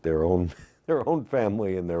deny their own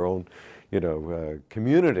family and their own,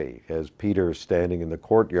 community. As Peter, standing in the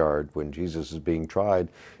courtyard when Jesus is being tried,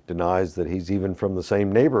 denies that he's even from the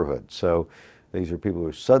same neighborhood. So these are people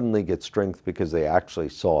who suddenly get strength because they actually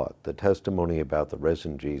saw it. The testimony about the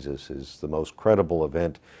risen Jesus is the most credible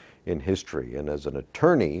event in history. And as an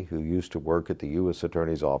attorney who used to work at the U.S.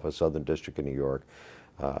 Attorney's Office, Southern District of New York,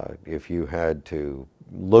 if you had to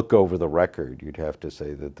look over the record, you'd have to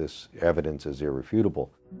say that this evidence is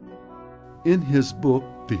irrefutable. In his book,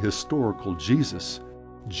 The Historical Jesus,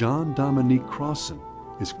 John Dominique Crossan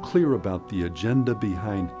is clear about the agenda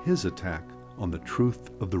behind his attack on the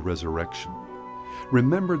truth of the resurrection.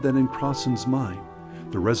 Remember that in Crossan's mind,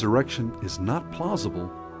 the resurrection is not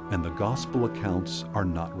plausible and the gospel accounts are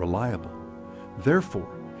not reliable. Therefore,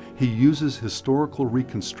 he uses historical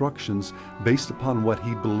reconstructions based upon what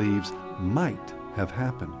he believes might have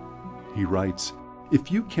happened. He writes,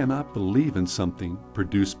 "If you cannot believe in something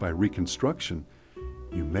produced by reconstruction,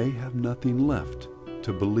 you may have nothing left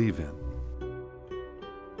to believe in."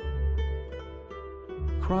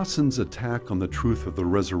 Crossan's attack on the truth of the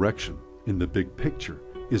resurrection in the big picture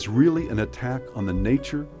is really an attack on the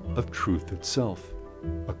nature of truth itself.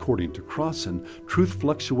 According to Crossan, truth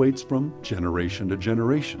fluctuates from generation to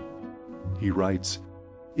generation. He writes,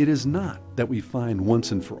 "It is not that we find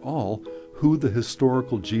once and for all who the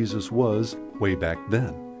historical Jesus was way back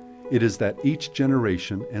then. It is that each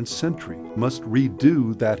generation and century must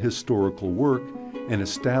redo that historical work and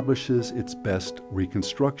establishes its best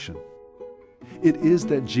reconstruction. It is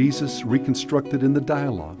that Jesus reconstructed in the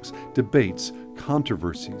dialogues, debates,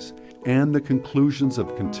 controversies, and the conclusions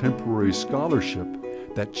of contemporary scholarship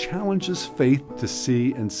that challenges faith to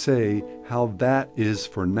see and say how that is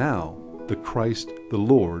for now the Christ, the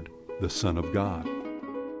Lord, the Son of God."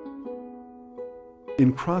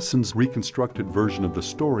 In Crossan's reconstructed version of the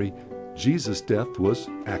story, Jesus' death was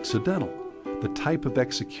accidental, the type of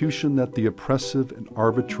execution that the oppressive and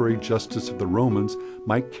arbitrary justice of the Romans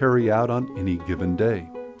might carry out on any given day.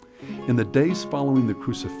 In the days following the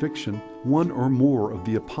crucifixion, one or more of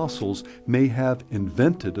the apostles may have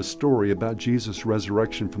invented a story about Jesus'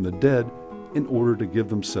 resurrection from the dead in order to give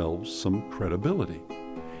themselves some credibility.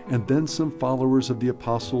 And then some followers of the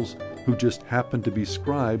apostles who just happened to be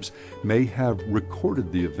scribes may have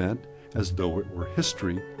recorded the event as though it were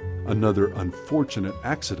history, another unfortunate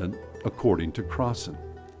accident, according to Crossan.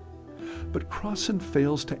 But Crossan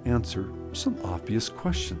fails to answer some obvious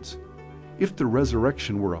questions. If the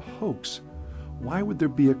resurrection were a hoax, why would there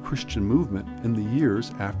be a Christian movement in the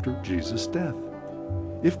years after Jesus' death?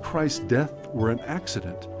 If Christ's death were an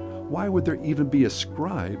accident, why would there even be a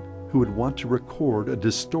scribe who would want to record a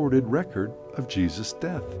distorted record of Jesus'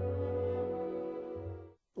 death?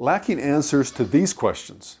 Lacking answers to these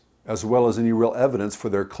questions, as well as any real evidence for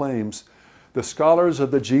their claims, the scholars of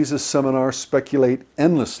the Jesus Seminar speculate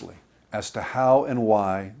endlessly as to how and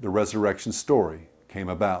why the resurrection story came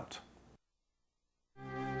about.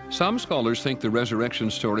 Some scholars think the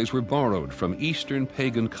resurrection stories were borrowed from Eastern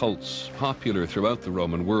pagan cults popular throughout the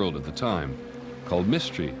Roman world at the time, called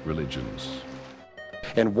mystery religions.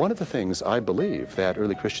 And one of the things I believe that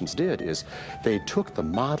early Christians did is they took the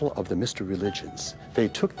model of the mystery religions. They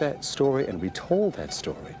took that story and retold that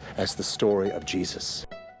story as the story of Jesus.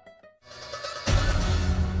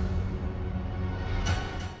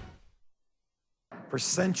 For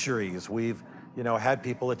centuries, we've had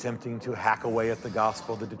people attempting to hack away at the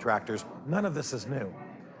gospel, the detractors. None of this is new.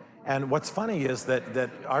 And what's funny is that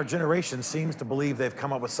our generation seems to believe they've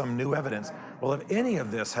come up with some new evidence. Well, if any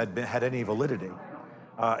of this had any validity,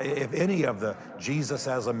 if any of the Jesus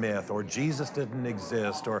as a myth or Jesus didn't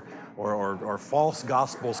exist or false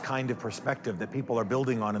gospels kind of perspective that people are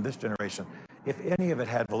building on in this generation, if any of it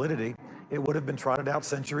had validity, it would have been trotted out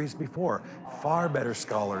centuries before. Far better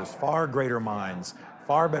scholars, far greater minds,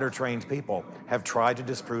 far better trained people have tried to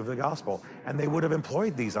disprove the gospel, and they would have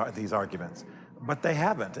employed these arguments. But they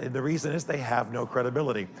haven't. And the reason is they have no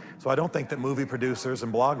credibility. So I don't think that movie producers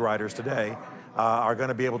and blog writers today are going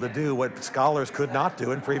to be able to do what scholars could not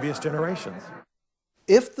do in previous generations.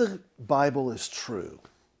 If the Bible is true,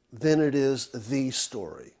 then it is the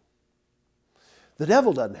story. The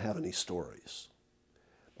devil doesn't have any stories.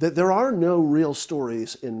 There are no real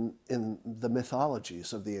stories in the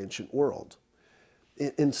mythologies of the ancient world.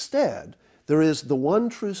 Instead, there is the one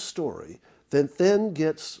true story that then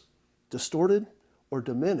gets distorted or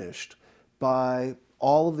diminished by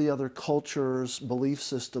all of the other cultures, belief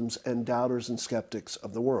systems, and doubters and skeptics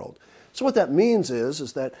of the world. So what that means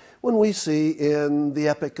is that when we see in the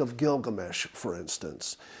Epic of Gilgamesh, for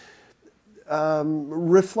instance,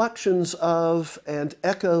 reflections of and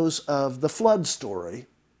echoes of the flood story,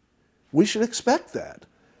 we should expect that.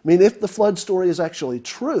 I mean, if the flood story is actually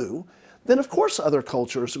true, then of course other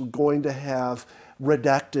cultures are going to have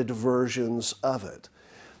redacted versions of it.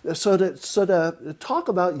 So to talk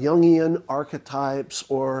about Jungian archetypes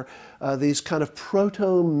or these kind of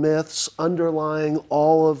proto-myths underlying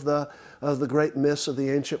all of the of the great myths of the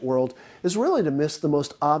ancient world is really to miss the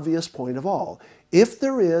most obvious point of all. If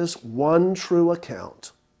there is one true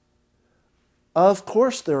account, of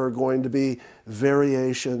course there are going to be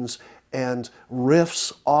variations and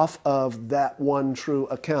riffs off of that one true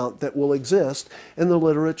account that will exist in the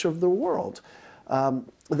literature of the world.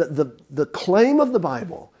 The claim of the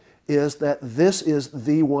Bible is that this is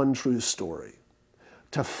the one true story.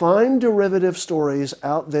 To find derivative stories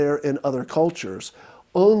out there in other cultures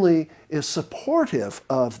only is supportive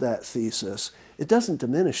of that thesis. It doesn't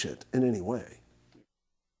diminish it in any way.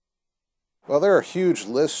 Well, there are huge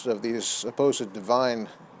lists of these supposed divine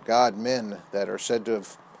God men that are said to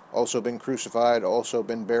have also been crucified, also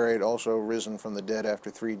been buried, also risen from the dead after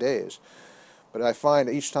 3 days. But I find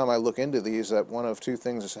each time I look into these that one of two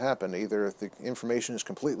things has happened. Either the information is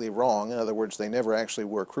completely wrong, in other words, they never actually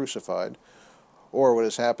were crucified, or what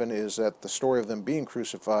has happened is that the story of them being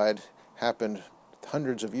crucified happened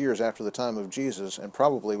hundreds of years after the time of Jesus and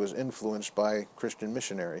probably was influenced by Christian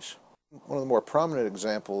missionaries. One of the more prominent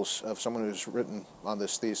examples of someone who's written on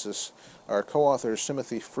this thesis are co-authors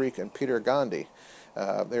Timothy Freke and Peter Gandhi.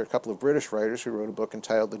 They're a couple of British writers who wrote a book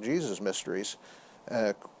entitled The Jesus Mysteries.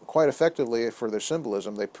 Quite effectively, for their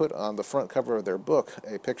symbolism, they put on the front cover of their book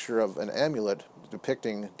a picture of an amulet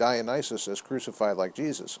depicting Dionysus as crucified like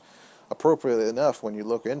Jesus. Appropriately enough, when you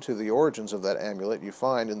look into the origins of that amulet, you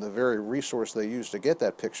find in the very resource they used to get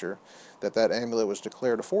that picture that that amulet was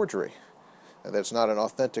declared a forgery. And that's not an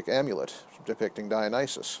authentic amulet depicting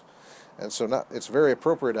Dionysus. And so it's very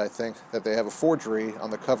appropriate, I think, that they have a forgery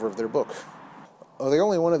on the cover of their book. The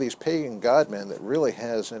only one of these pagan godmen that really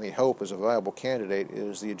has any hope as a viable candidate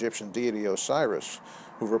is the Egyptian deity Osiris,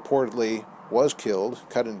 who reportedly was killed,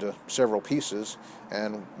 cut into several pieces,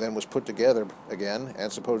 and then was put together again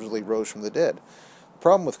and supposedly rose from the dead. The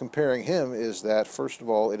problem with comparing him is that, first of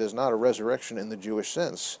all, it is not a resurrection in the Jewish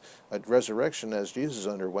sense. A resurrection, as Jesus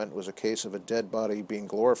underwent, was a case of a dead body being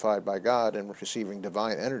glorified by God and receiving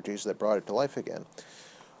divine energies that brought it to life again.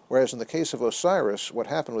 Whereas in the case of Osiris, what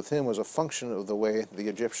happened with him was a function of the way the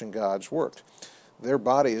Egyptian gods worked. Their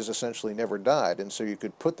bodies essentially never died, and so you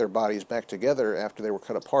could put their bodies back together after they were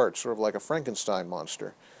cut apart, sort of like a Frankenstein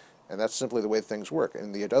monster. And that's simply the way things work.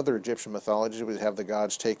 In the other Egyptian mythologies, we have the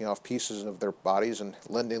gods taking off pieces of their bodies and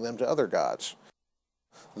lending them to other gods.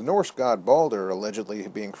 The Norse god Balder allegedly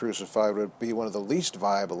being crucified would be one of the least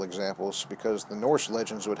viable examples, because the Norse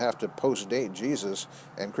legends would have to post-date Jesus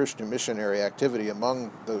and Christian missionary activity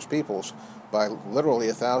among those peoples by literally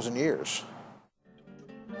 1,000 years.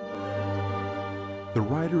 The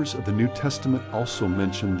writers of the New Testament also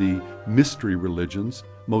mention the mystery religions,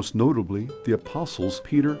 most notably the apostles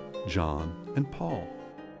Peter, John, and Paul.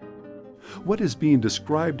 What is being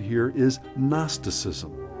described here is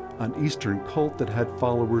Gnosticism, an Eastern cult that had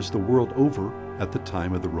followers the world over at the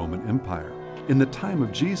time of the Roman Empire. In the time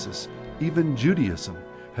of Jesus, even Judaism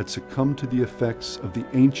had succumbed to the effects of the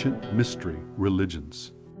ancient mystery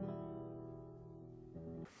religions.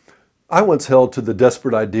 I once held to the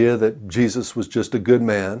desperate idea that Jesus was just a good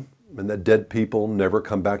man and that dead people never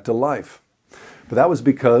come back to life. But that was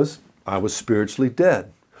because I was spiritually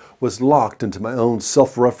dead, was locked into my own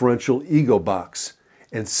self-referential ego box,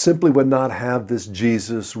 and simply would not have this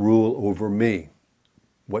Jesus rule over me.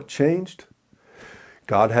 What changed?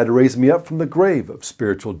 God had to raise me up from the grave of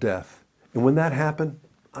spiritual death. And when that happened,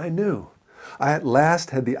 I knew. I at last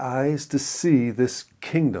had the eyes to see this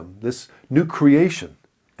kingdom, this new creation,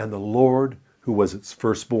 and the Lord who was its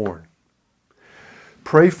firstborn.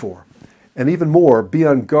 Pray for, and even more, be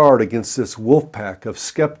on guard against this wolf pack of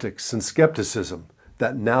skeptics and skepticism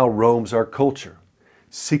that now roams our culture,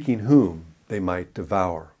 seeking whom they might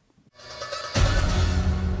devour.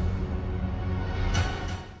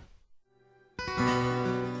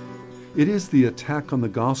 It is the attack on the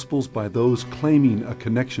Gospels by those claiming a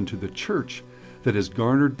connection to the church that has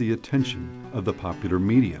garnered the attention of the popular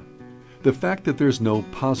media. The fact that there's no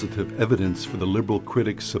positive evidence for the liberal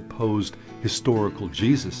critics' supposed historical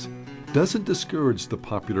Jesus doesn't discourage the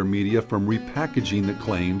popular media from repackaging the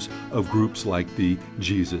claims of groups like the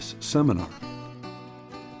Jesus Seminar.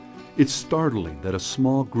 It's startling that a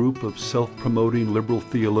small group of self-promoting liberal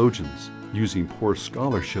theologians, using poor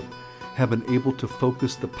scholarship, have been able to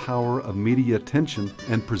focus the power of media attention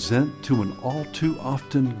and present to an all too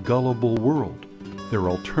often gullible world their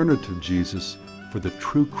alternative Jesus for the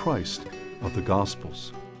true Christ of the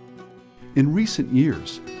Gospels. In recent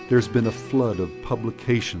years, there's been a flood of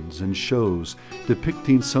publications and shows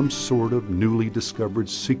depicting some sort of newly discovered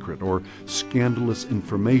secret or scandalous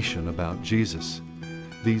information about Jesus.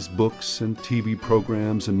 These books and TV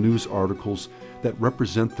programs and news articles that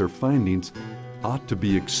represent their findings ought to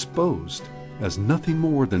be exposed as nothing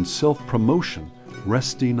more than self-promotion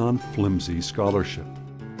resting on flimsy scholarship.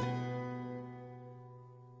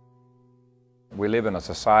 We live in a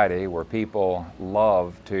society where people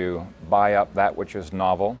love to buy up that which is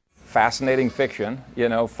novel. Fascinating fiction, you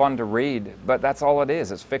know, fun to read, but that's all it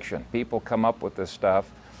is, it's fiction. People come up with this stuff,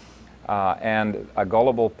 and a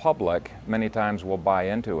gullible public many times will buy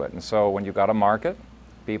into it. And so when you've got a market,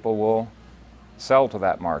 people will sell to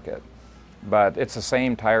that market. But it's the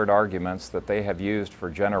same tired arguments that they have used for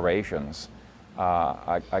generations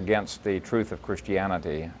against the truth of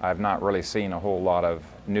Christianity. I've not really seen a whole lot of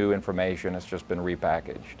new information. It's just been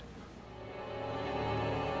repackaged.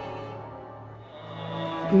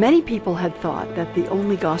 Many people had thought that the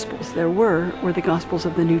only Gospels there were the Gospels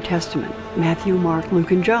of the New Testament, Matthew, Mark, Luke,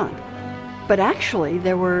 and John. But actually,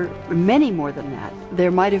 there were many more than that. There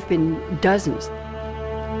might have been dozens,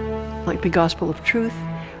 like the Gospel of Truth,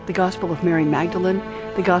 the Gospel of Mary Magdalene,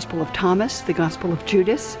 the Gospel of Thomas, the Gospel of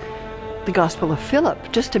Judas, the Gospel of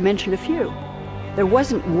Philip, just to mention a few. There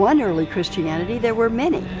wasn't one early Christianity, there were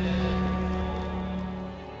many.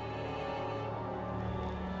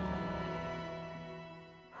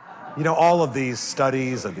 You know, all of these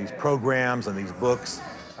studies and these programs and these books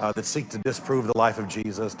that seek to disprove the life of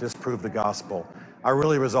Jesus, disprove the gospel, are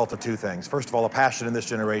really a result of two things. First of all, a passion in this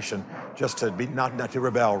generation just to be not to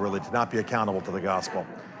rebel, really, to not be accountable to the gospel.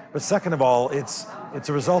 But second of all, it's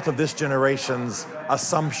a result of this generation's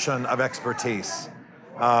assumption of expertise.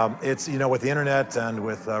 It's, you know, with the internet and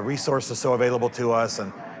with resources so available to us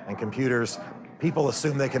and computers, people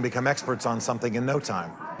assume they can become experts on something in no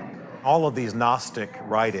time. All of these Gnostic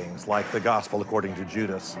writings, like the Gospel according to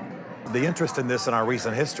Judas, the interest in this in our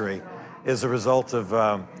recent history is a result of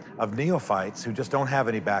neophytes who just don't have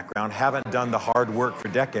any background, haven't done the hard work for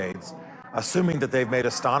decades, assuming that they've made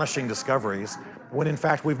astonishing discoveries, when in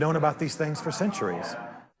fact we've known about these things for centuries.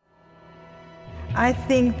 I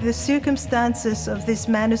think the circumstances of this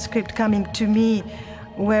manuscript coming to me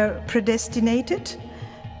were predestinated.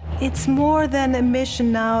 It's more than a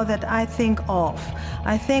mission now that I think of.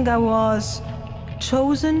 I think I was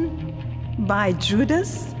chosen by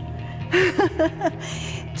Judas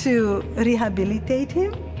to rehabilitate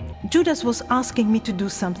him. Judas was asking me to do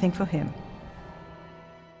something for him.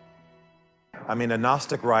 I mean, a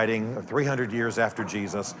Gnostic writing 300 years after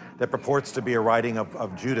Jesus that purports to be a writing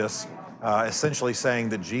of Judas, essentially saying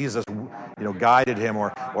that Jesus, you know, guided him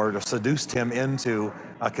or seduced him into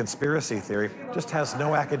a conspiracy theory, just has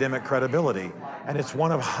no academic credibility. And it's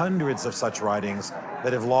one of hundreds of such writings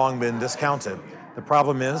that have long been discounted. The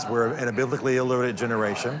problem is we're in a biblically illiterate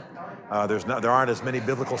generation. There aren't as many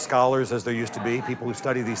biblical scholars as there used to be, people who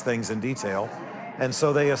study these things in detail. And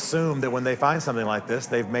so they assume that when they find something like this,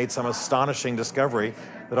 they've made some astonishing discovery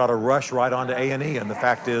that ought to rush right onto A&E, and the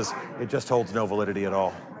fact is, it just holds no validity at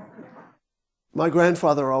all. My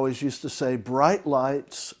grandfather always used to say, bright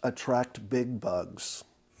lights attract big bugs.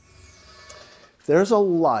 If there's a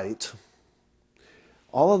light,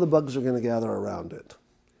 all of the bugs are going to gather around it.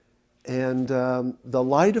 And the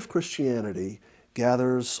light of Christianity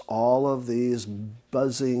gathers all of these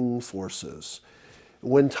buzzing forces.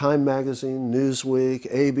 When Time Magazine,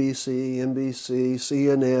 Newsweek, ABC, NBC,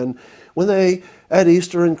 CNN, when they, at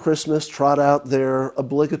Easter and Christmas, trot out their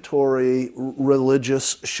obligatory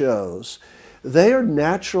religious shows, they are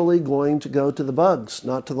naturally going to go to the bugs,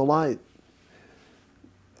 not to the light.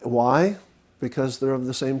 Why? Because they're of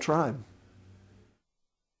the same tribe.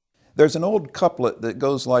 There's an old couplet that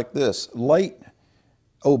goes like this: light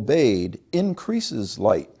obeyed increases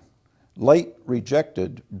light. Light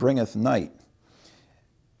rejected bringeth night.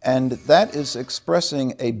 And that is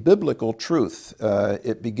expressing a biblical truth.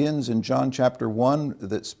 It begins in John chapter 1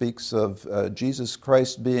 that speaks of Jesus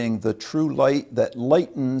Christ being the true light that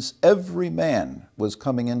lightens every man was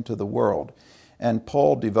coming into the world. And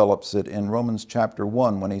Paul develops it in Romans chapter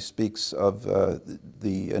 1 when he speaks of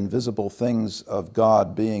the invisible things of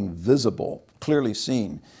God being visible, clearly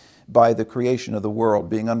seen by the creation of the world,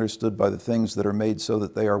 being understood by the things that are made so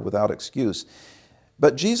that they are without excuse.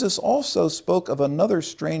 But Jesus also spoke of another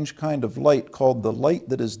strange kind of light called the light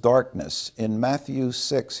that is darkness. In Matthew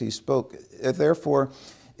 6, he spoke, therefore,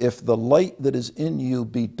 if the light that is in you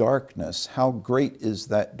be darkness, how great is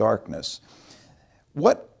that darkness?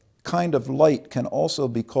 What kind of light can also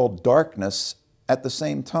be called darkness at the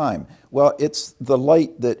same time? Well, it's the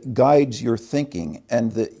light that guides your thinking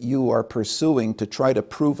and that you are pursuing to try to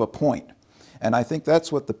prove a point. And I think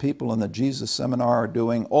that's what the people in the Jesus Seminar are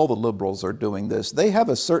doing. All the liberals are doing this. They have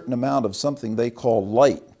a certain amount of something they call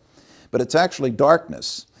light, but it's actually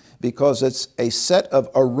darkness because it's a set of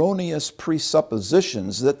erroneous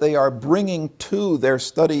presuppositions that they are bringing to their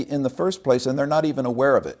study in the first place, and they're not even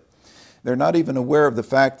aware of it. They're not even aware of the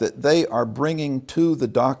fact that they are bringing to the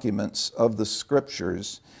documents of the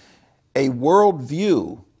Scriptures a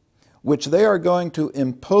worldview which they are going to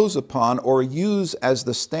impose upon or use as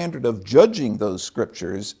the standard of judging those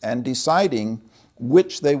Scriptures and deciding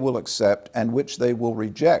which they will accept and which they will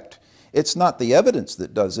reject. It's not the evidence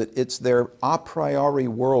that does it, it's their a priori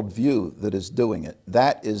worldview that is doing it.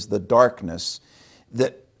 That is the darkness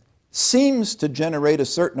that seems to generate a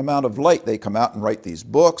certain amount of light. They come out and write these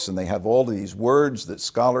books, and they have all these words that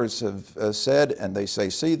scholars have said, and they say,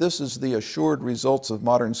 see, this is the assured results of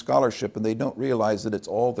modern scholarship, and they don't realize that it's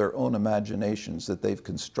all their own imaginations that they've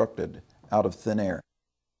constructed out of thin air.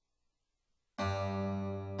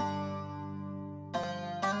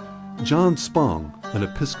 John Spong, an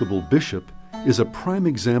Episcopal bishop, is a prime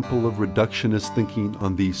example of reductionist thinking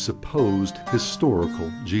on the supposed historical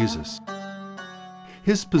Jesus.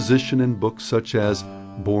 His position in books such as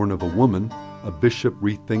Born of a Woman, A Bishop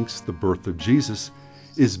Rethinks the Birth of Jesus,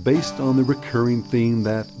 is based on the recurring theme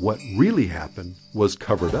that what really happened was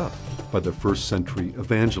covered up by the first century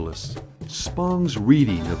evangelists. Spong's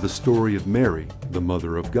reading of the story of Mary, the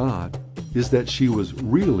Mother of God, is that she was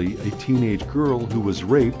really a teenage girl who was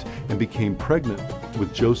raped and became pregnant,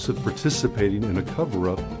 with Joseph participating in a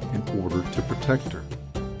cover-up in order to protect her.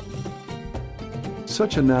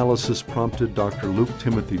 Such analysis prompted Dr. Luke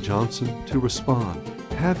Timothy Johnson to respond.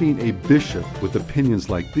 Having a bishop with opinions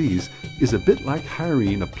like these is a bit like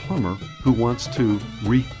hiring a plumber who wants to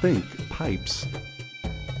rethink pipes.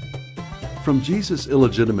 From Jesus'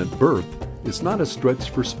 illegitimate birth, it's not a stretch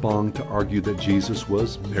for Spong to argue that Jesus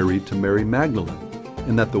was married to Mary Magdalene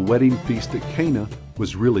and that the wedding feast at Cana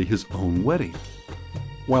was really his own wedding.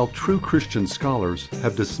 While true Christian scholars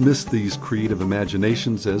have dismissed these creative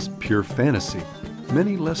imaginations as pure fantasy,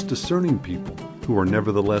 many less discerning people, who are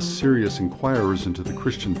nevertheless serious inquirers into the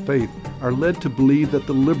Christian faith, are led to believe that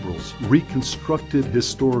the liberals reconstructed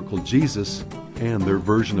historical Jesus and their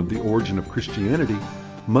version of the origin of Christianity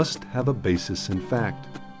must have a basis in fact.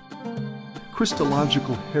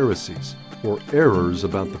 Christological heresies, or errors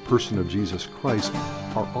about the person of Jesus Christ,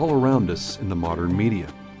 are all around us in the modern media.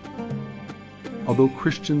 Although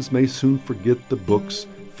Christians may soon forget the books,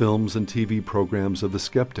 films, and TV programs of the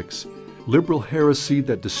skeptics, liberal heresy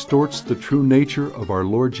that distorts the true nature of our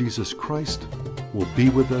Lord Jesus Christ will be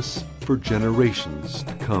with us for generations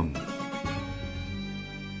to come.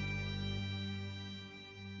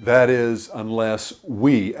 That is, unless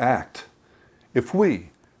we act. If we,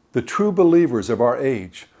 the true believers of our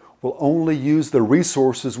age, will only use the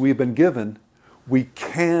resources we've been given, we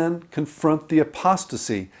can confront the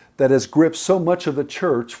apostasy that has gripped so much of the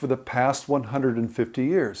church for the past 150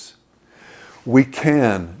 years. We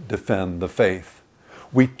can defend the faith.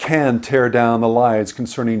 We can tear down the lies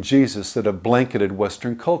concerning Jesus that have blanketed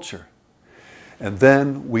Western culture. And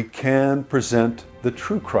then we can present the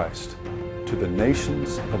true Christ to the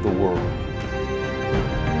nations of the world.